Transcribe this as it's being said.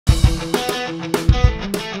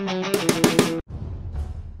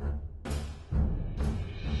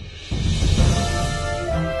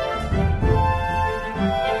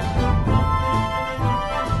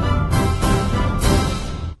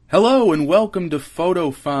Hello and welcome to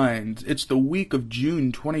Photo Finds. It's the week of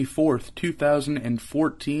June 24th,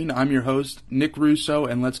 2014. I'm your host, Nick Russo,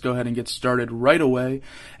 and let's go ahead and get started right away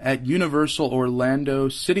at Universal Orlando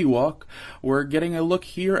CityWalk. We're getting a look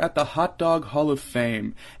here at the Hot Dog Hall of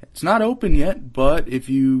Fame. It's not open yet, but if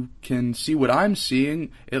you can see what I'm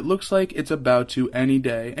seeing, it looks like it's about to any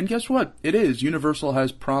day. And guess what? It is. Universal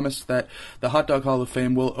has promised that the Hot Dog Hall of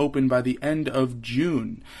Fame will open by the end of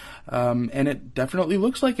June. And it definitely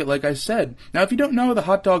looks like it, like I said. Now, if you don't know, the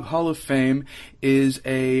Hot Dog Hall of Fame is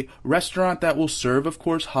a restaurant that will serve, of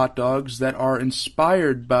course, hot dogs that are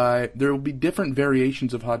inspired by, there will be different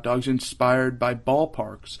variations of hot dogs inspired by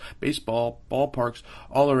ballparks, baseball ballparks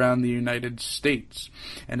all around the United States.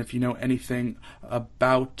 And if you know anything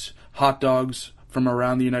about hot dogs from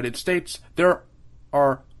around the United States, there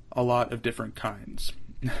are a lot of different kinds.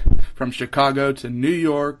 From Chicago to New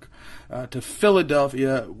York to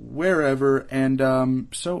Philadelphia, wherever, and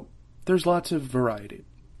so there's lots of variety.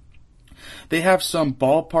 They have some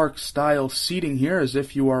ballpark-style seating here, as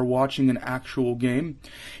if you are watching an actual game.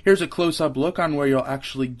 Here's a close-up look on where you'll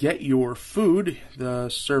actually get your food, the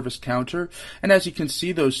service counter. And as you can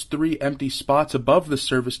see, those 3 empty spots above the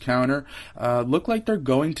service counter look like they're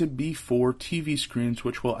going to be 4 TV screens,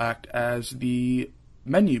 which will act as the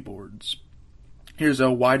menu boards. Here's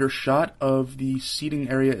a wider shot of the seating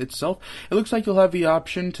area itself. It looks like you'll have the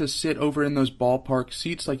option to sit over in those ballpark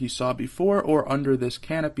seats like you saw before, or under this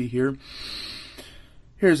canopy here.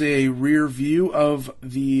 Here's a rear view of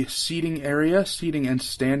the seating area, seating and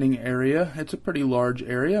standing area. It's a pretty large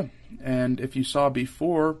area, and if you saw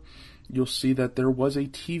before, you'll see that there was a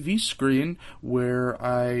TV screen where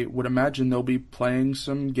I would imagine they'll be playing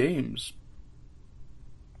some games.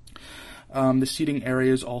 The seating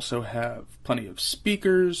areas also have plenty of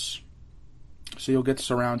speakers, so you'll get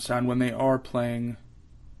surround sound when they are playing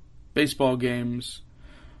baseball games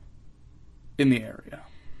in the area.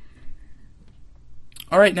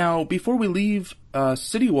 Alright, now, before we leave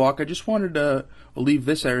CityWalk, I just wanted to leave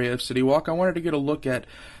this area of CityWalk. I wanted to get a look at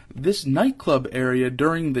this nightclub area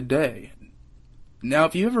during the day. Now,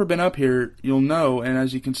 if you've ever been up here, you'll know, and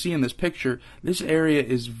as you can see in this picture, this area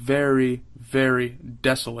is very, very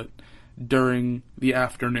desolate during the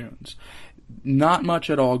afternoons. Not much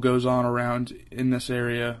at all goes on around in this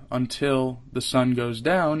area until the sun goes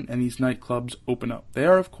down and these nightclubs open up. They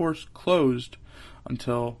are, of course, closed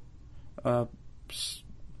until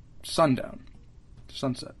sundown,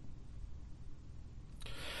 sunset.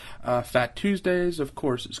 Fat Tuesdays, of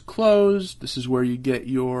course, is closed. This is where you get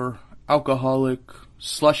your alcoholic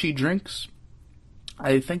slushy drinks.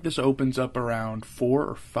 I think this opens up around 4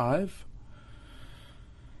 or 5.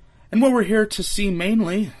 And what we're here to see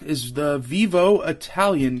mainly is the Vivo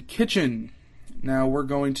Italian Kitchen. Now we're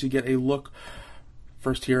going to get a look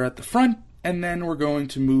first here at the front, and then we're going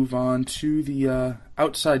to move on to the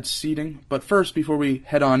outside seating. But first, before we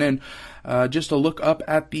head on in, just a look up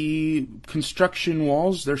at the construction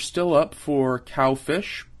walls. They're still up for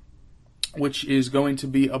Cowfish, which is going to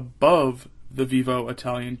be above the Vivo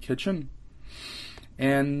Italian Kitchen.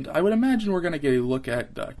 And I would imagine we're going to get a look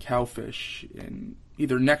at Cowfish in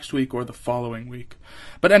either next week or the following week.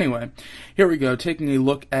 But anyway, here we go, taking a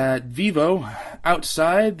look at Vivo.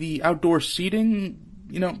 Outside, the outdoor seating,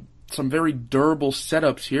 some very durable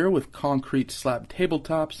setups here with concrete slab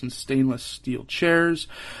tabletops and stainless steel chairs,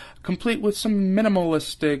 complete with some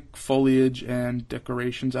minimalistic foliage and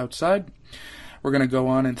decorations outside. We're going to go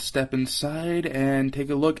on and step inside and take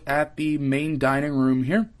a look at the main dining room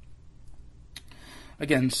here.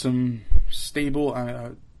 Again, some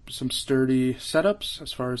stable, some sturdy setups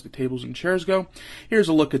as far as the tables and chairs go. Here's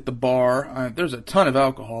a look at the bar. There's a ton of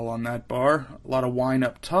alcohol on that bar, a lot of wine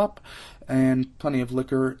up top, and plenty of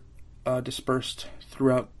liquor dispersed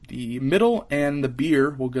throughout the middle, and the beer.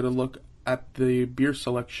 We'll get a look at the beer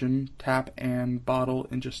selection, tap and bottle,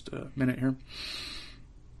 in just a minute here.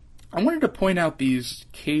 I wanted to point out these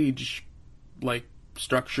cage-like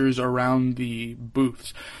structures around the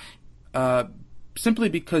booths. Simply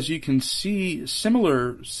because you can see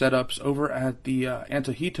similar setups over at the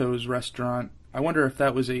Antojitos restaurant. I wonder if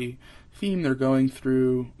that was a theme they're going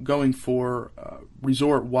for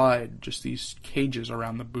resort-wide, just these cages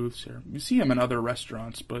around the booths here. You see them in other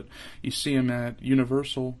restaurants, but you see them at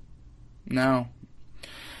Universal now.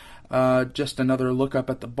 Just another look up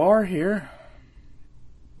at the bar here.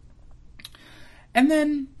 And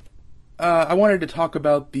then I wanted to talk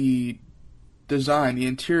about the design, the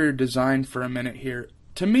interior design for a minute here.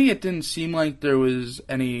 to me, it didn't seem like there was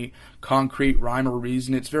any concrete rhyme or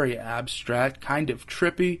reason. It's very abstract, kind of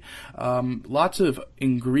trippy. Lots of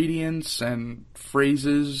ingredients and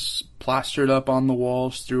phrases plastered up on the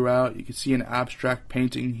walls throughout. You can see an abstract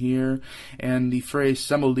painting here, and the phrase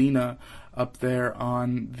semolina up there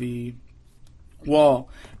on the wall.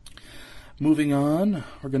 Moving on,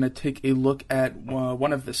 we're going to take a look at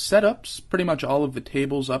one of the setups. Pretty much all of the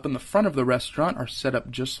tables up in the front of the restaurant are set up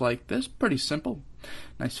just like this. Pretty simple.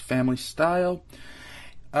 Nice family style.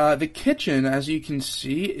 The kitchen, as you can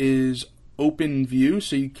see, is open view,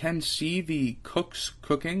 so you can see the cooks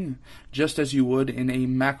cooking just as you would in a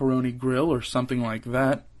macaroni grill or something like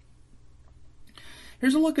that.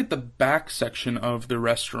 Here's a look at the back section of the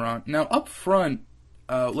restaurant. Now, up front,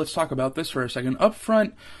 let's talk about this for a second. Up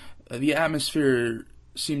front, the atmosphere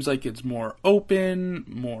seems like it's more open,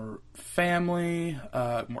 more family,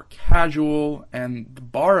 more casual, and the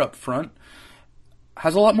bar up front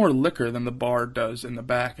has a lot more liquor than the bar does in the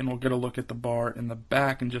back, and we'll get a look at the bar in the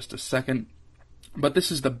back in just a second. But this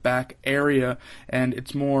is the back area, and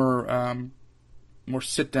it's more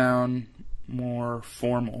sit down, more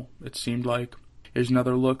formal, it seemed like. Here's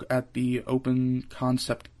another look at the open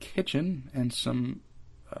concept kitchen and some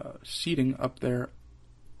seating up there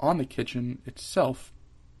on the kitchen itself.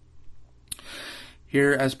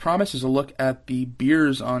 Here, as promised, is a look at the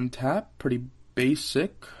beers on tap. Pretty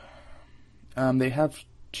basic. They have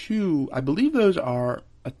two, I believe those are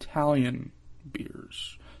Italian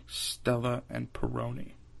beers, Stella and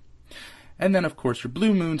Peroni. And then, of course, your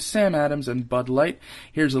Blue Moon, Sam Adams, and Bud Light.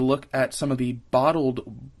 Here's a look at some of the bottled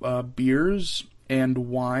beers and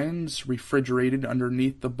wines refrigerated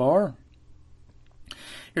underneath the bar.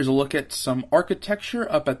 Here's a look at some architecture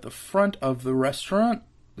up at the front of the restaurant.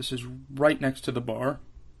 This is right next to the bar.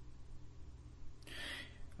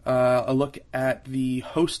 A look at the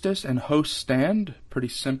hostess and host stand. Pretty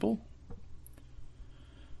simple.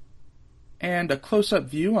 And a close-up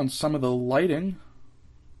view on some of the lighting.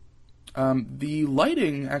 The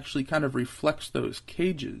lighting actually kind of reflects those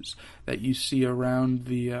cages that you see around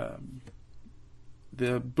the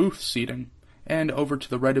booth seating. And over to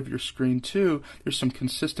the right of your screen, too, there's some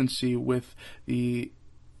consistency with the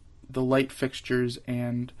light fixtures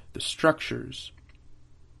and the structures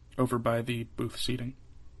over by the booth seating.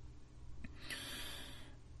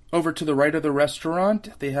 Over to the right of the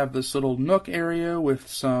restaurant, they have this little nook area with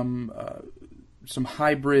some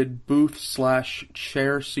hybrid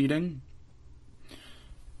booth/chair seating.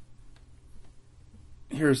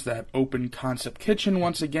 Here's that open concept kitchen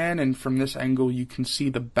once again, and from this angle you can see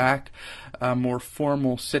the back, more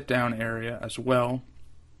formal sit-down area as well.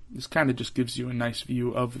 This kind of just gives you a nice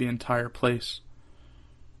view of the entire place.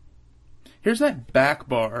 Here's that back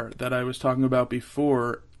bar that I was talking about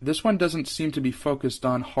before. This one doesn't seem to be focused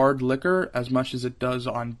on hard liquor as much as it does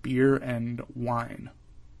on beer and wine.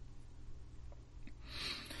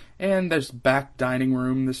 And there's back dining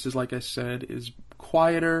room. This is, like I said, is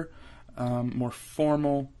quieter, more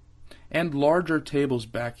formal, and larger tables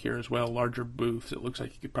back here as well, larger booths. It looks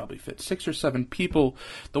like you could probably fit 6 or 7 people.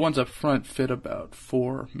 The ones up front fit about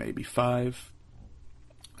 4, maybe 5.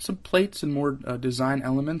 Some plates and more design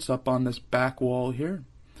elements up on this back wall here.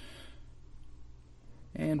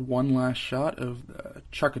 And one last shot of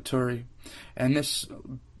charcuterie. And this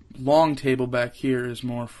long table back here is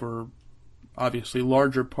more for, obviously,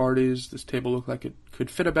 larger parties. This table looked like it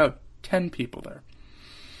could fit about 10 people there.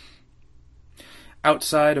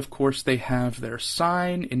 Outside, of course, they have their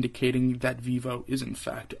sign indicating that Vivo is in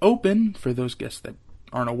fact open for those guests that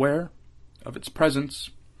aren't aware of its presence.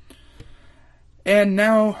 And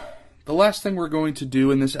now, the last thing we're going to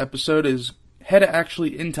do in this episode is head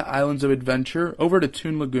actually into Islands of Adventure, over to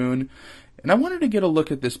Toon Lagoon, and I wanted to get a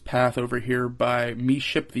look at this path over here by Me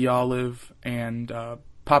Ship the Olive and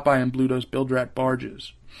Popeye and Bluto's Build-Rat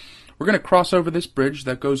barges. We're going to cross over this bridge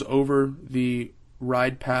that goes over the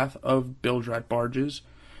ride path of Build-Rat barges.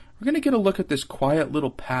 We're going to get a look at this quiet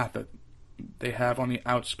little path that they have on the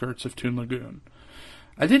outskirts of Toon Lagoon.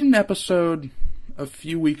 I did an episode a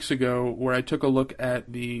few weeks ago where I took a look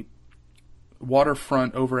at the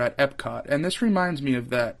waterfront over at Epcot, and this reminds me of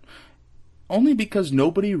that, only because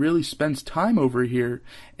nobody really spends time over here,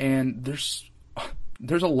 and there's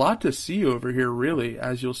a lot to see over here, really,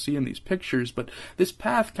 as you'll see in these pictures, but this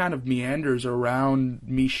path kind of meanders around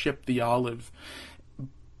Me Ship the Olive.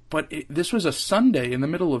 But this was a Sunday in the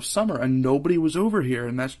middle of summer, and nobody was over here,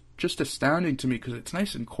 and that's just astounding to me, because it's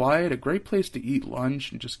nice and quiet, a great place to eat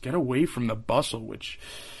lunch, and just get away from the bustle, which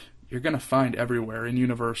you're going to find everywhere in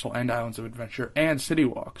Universal and Islands of Adventure and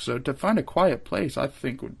CityWalk. So to find a quiet place, I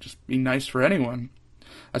think would just be nice for anyone.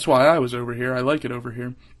 That's why I was over here. I like it over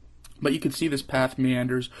here. But you can see this path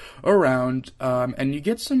meanders around, and you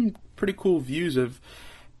get some pretty cool views of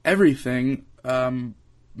everything.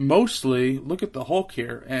 Mostly, look at the Hulk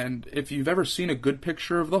here, and if you've ever seen a good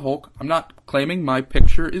picture of the Hulk, I'm not claiming my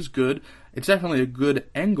picture is good. It's definitely a good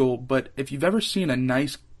angle, but if you've ever seen a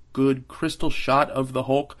nice, good crystal shot of the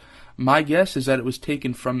Hulk, my guess is that it was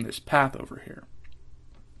taken from this path over here.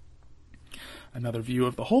 Another view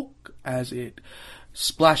of the Hulk as it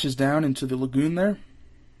splashes down into the lagoon there.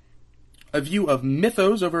 A view of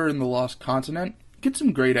Mythos over in the Lost Continent. Get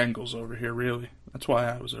some great angles over here, really. That's why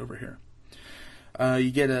I was over here.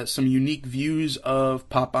 You get some unique views of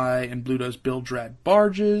Popeye and Bluto's Bilgerat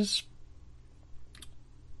barges.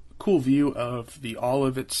 Cool view of the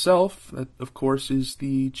Olive itself. That, of course, is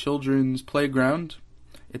the children's playground.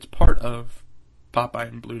 It's part of Popeye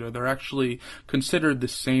and Bluto. They're actually considered the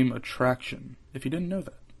same attraction, if you didn't know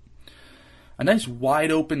that. A nice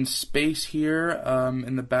wide open space here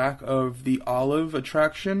in the back of the Olive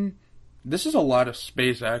attraction. This is a lot of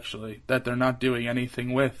space, actually, that they're not doing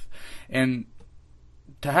anything with. And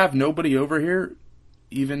to have nobody over here,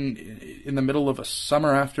 even in the middle of a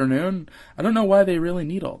summer afternoon, I don't know why they really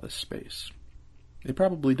need all this space. They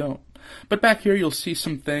probably don't. But back here you'll see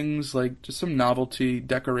some things like just some novelty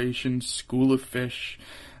decorations, school of fish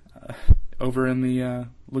over in the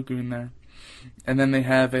lagoon there. And then they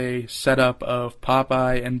have a setup of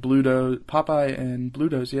Popeye and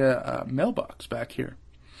Bluto's mailbox back here.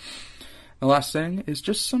 The last thing is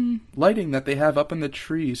just some lighting that they have up in the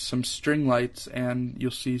trees, some string lights, and you'll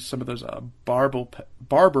see some of those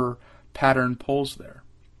barber pattern poles there.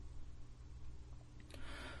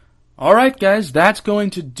 Alright guys, that's going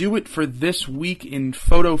to do it for this week in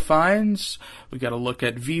Photo Finds. We got a look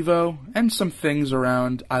at Vivo and some things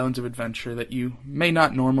around Islands of Adventure that you may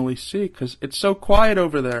not normally see because it's so quiet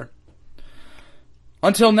over there.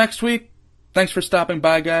 Until next week, thanks for stopping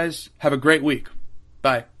by guys. Have a great week.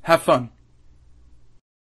 Bye. Have fun.